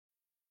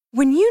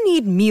When you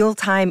need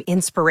mealtime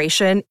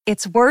inspiration,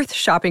 it's worth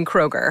shopping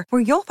Kroger,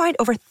 where you'll find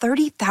over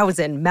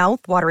 30,000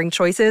 mouth-watering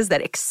choices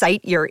that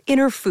excite your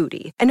inner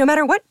foodie. And no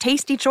matter what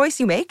tasty choice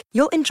you make,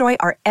 you'll enjoy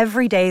our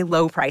everyday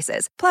low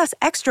prices, plus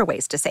extra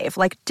ways to save,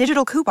 like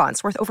digital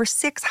coupons worth over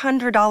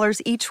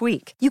 $600 each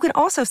week. You can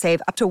also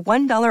save up to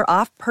 $1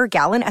 off per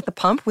gallon at the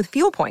pump with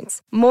fuel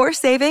points. More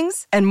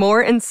savings and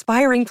more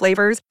inspiring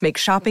flavors make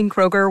shopping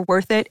Kroger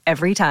worth it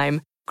every time.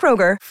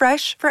 Kroger,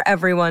 fresh for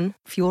everyone.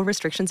 Fuel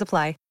restrictions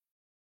apply.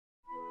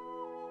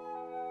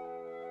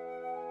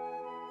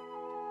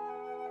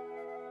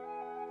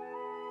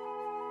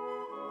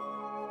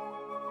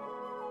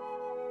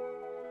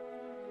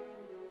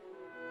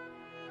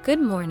 Good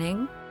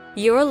morning.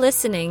 You're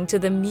listening to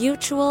the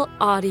Mutual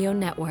Audio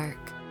Network.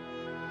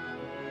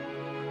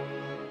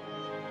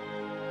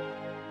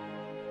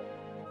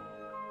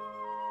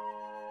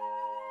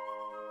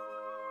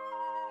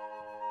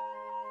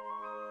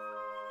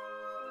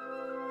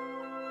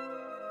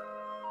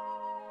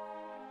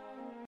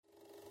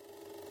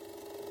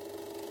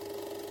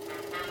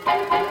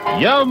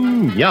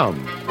 Yum,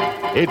 yum.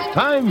 It's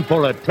time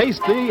for a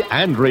tasty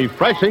and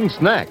refreshing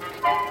snack.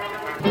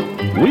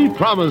 We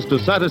promise to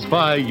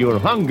satisfy your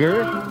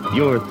hunger,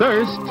 your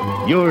thirst,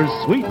 your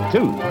sweet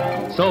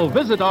tooth. So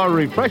visit our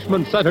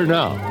refreshment center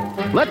now.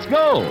 Let's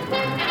go!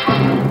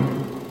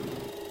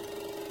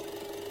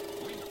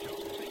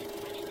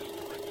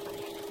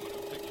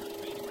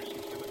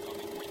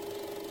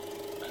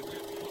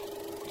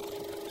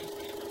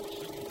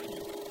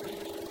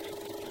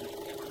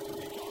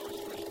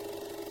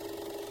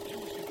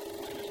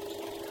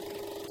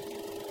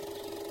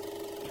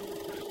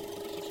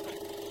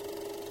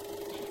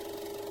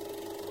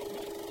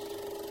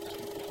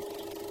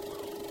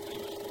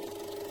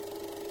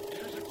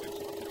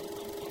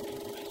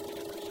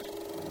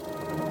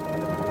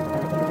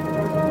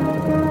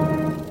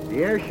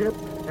 The airship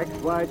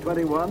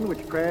XY-21,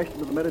 which crashed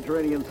into the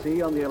Mediterranean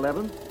Sea on the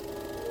 11th,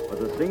 was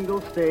a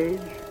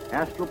single-stage,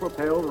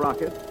 astral-propelled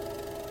rocket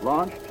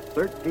launched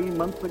 13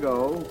 months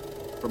ago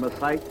from a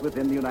site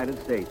within the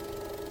United States.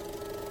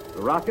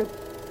 The rocket,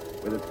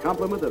 with its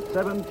complement of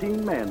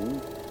 17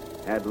 men,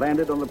 had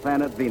landed on the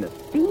planet Venus.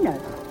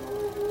 Venus?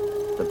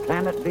 The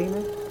planet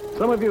Venus?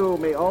 Some of you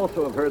may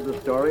also have heard the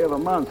story of a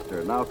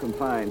monster now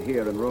confined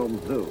here in Rome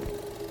Zoo.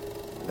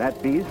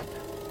 That beast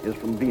is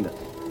from Venus.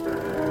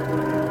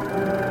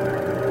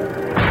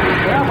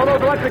 Careful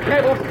those electric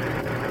cables.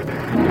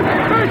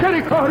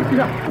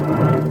 Misericordia!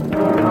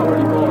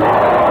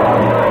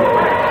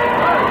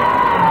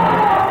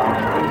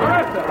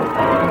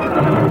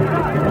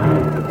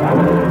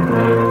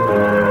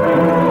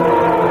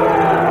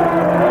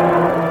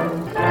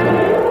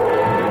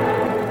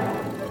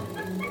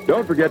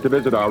 Don't forget to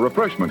visit our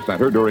refreshment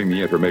center during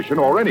the intermission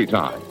or any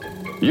time.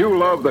 You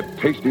love the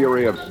tasty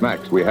array of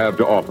snacks we have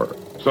to offer.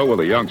 So will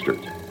the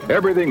youngsters.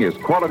 Everything is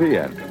quality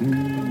and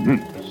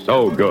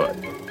so good.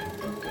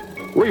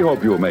 We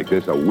hope you'll make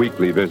this a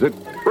weekly visit.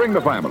 Bring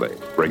the family.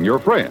 Bring your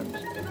friends.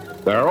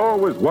 There are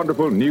always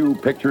wonderful new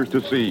pictures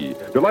to see,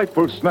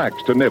 delightful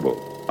snacks to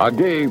nibble. A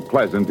gay,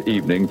 pleasant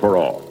evening for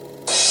all.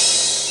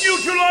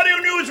 Mutual Audio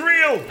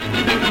Newsreel!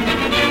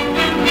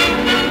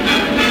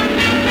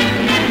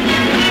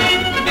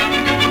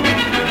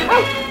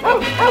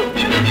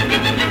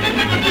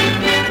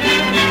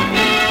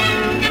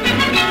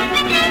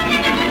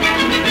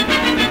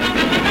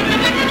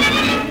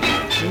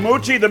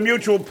 Moochie the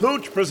Mutual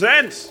Pooch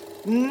presents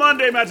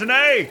Monday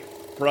Matinee,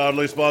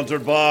 proudly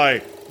sponsored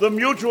by the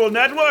Mutual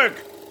Network.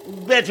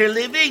 Better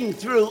living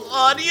through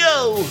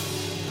audio.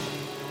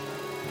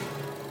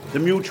 The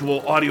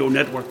Mutual Audio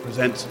Network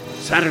presents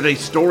Saturday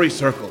Story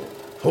Circle.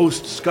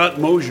 Host Scott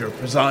Mosier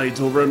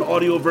presides over an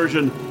audio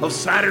version of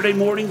Saturday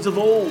Mornings of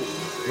Old.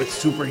 With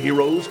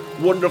superheroes,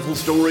 wonderful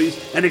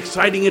stories, and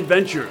exciting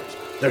adventures.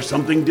 There's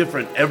something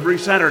different every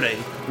Saturday,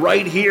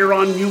 right here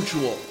on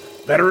Mutual.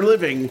 Better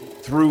living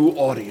through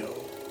audio.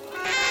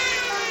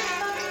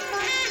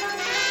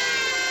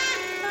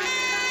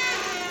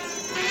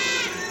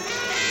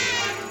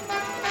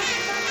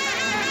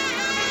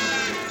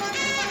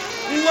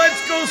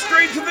 Let's go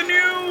straight to the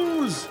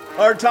news!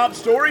 Our top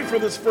story for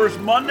this first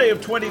Monday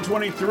of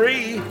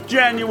 2023,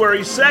 January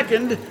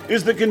 2nd,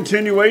 is the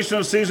continuation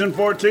of Season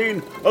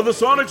 14 of the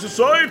Sonic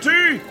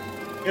Society.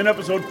 In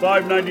episode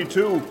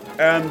 592,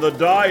 And the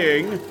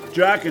Dying,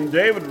 Jack and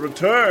David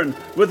return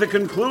with the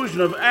conclusion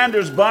of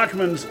Anders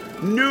Bachman's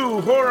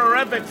new horror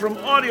epic from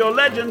Audio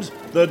Legends,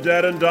 The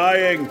Dead and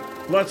Dying,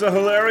 plus a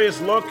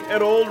hilarious look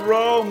at old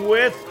Rome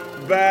with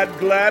Bad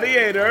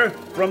Gladiator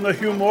from the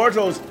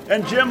Humortals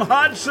and Jim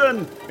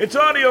Hodgson. It's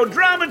audio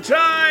drama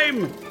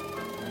time!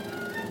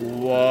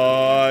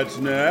 What's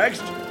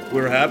next?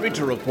 We're happy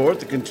to report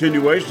the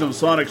continuation of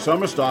Sonic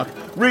Summerstock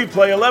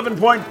Replay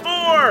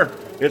 11.4.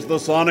 It's the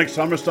Sonic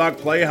Summerstock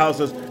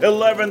Playhouse's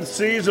 11th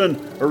season,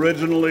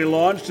 originally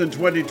launched in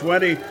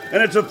 2020,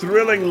 and it's a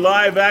thrilling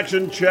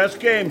live-action chess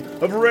game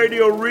of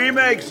radio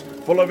remakes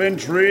full of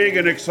intrigue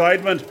and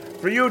excitement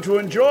for you to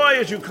enjoy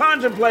as you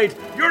contemplate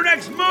your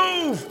next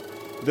move.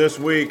 This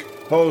week,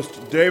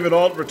 Host David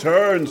Alt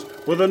returns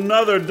with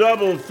another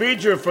double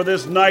feature for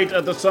this night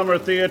at the Summer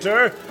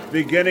Theater,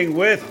 beginning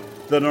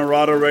with the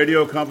Narada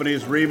Radio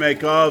Company's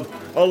remake of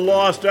a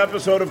lost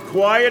episode of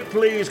Quiet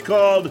Please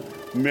called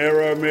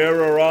Mirror,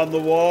 Mirror on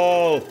the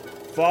Wall,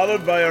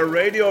 followed by a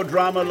radio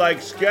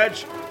drama-like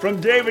sketch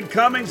from David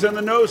Cummings and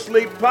the No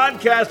Sleep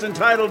podcast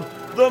entitled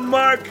The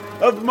Mark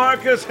of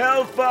Marcus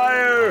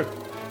Hellfire.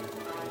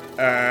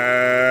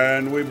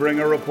 And we bring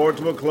our report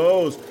to a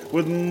close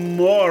with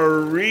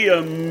more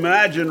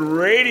Reimagine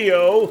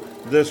Radio.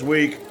 This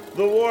week,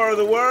 The War of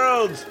the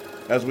Worlds.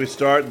 As we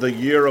start the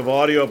year of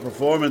audio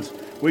performance,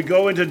 we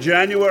go into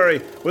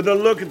January with a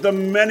look at the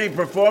many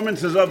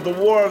performances of The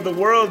War of the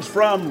Worlds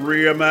from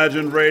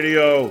Reimagine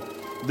Radio.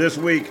 This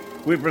week,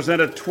 we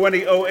present a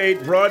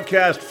 2008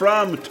 broadcast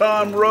from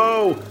Tom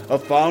Rowe, a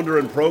founder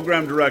and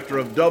program director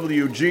of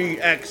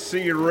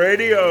WGXC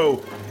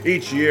Radio.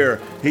 Each year,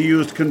 he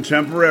used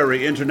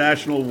contemporary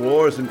international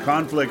wars and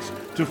conflicts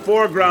to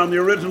foreground the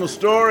original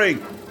story.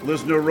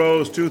 Listen to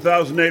Rowe's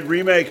 2008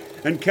 remake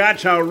and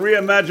catch how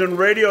Reimagine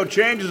Radio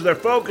changes their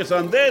focus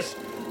on this,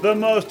 the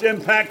most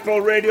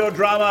impactful radio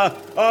drama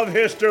of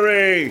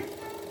history.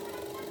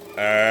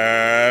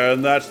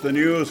 And that's the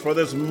news for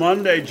this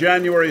Monday,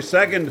 January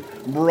 2nd,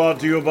 brought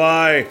to you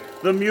by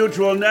the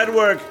Mutual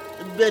Network.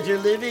 Better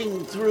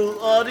living through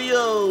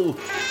audio.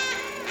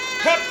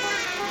 Happy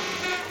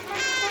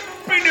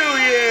New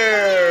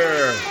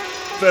Year!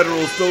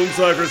 Federal Stone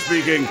Sucker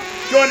speaking.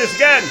 Join us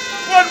again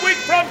 1 week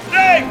from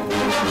today!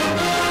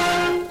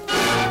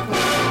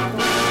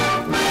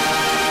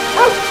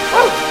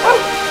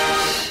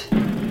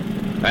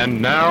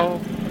 And now,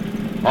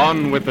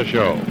 on with the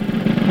show.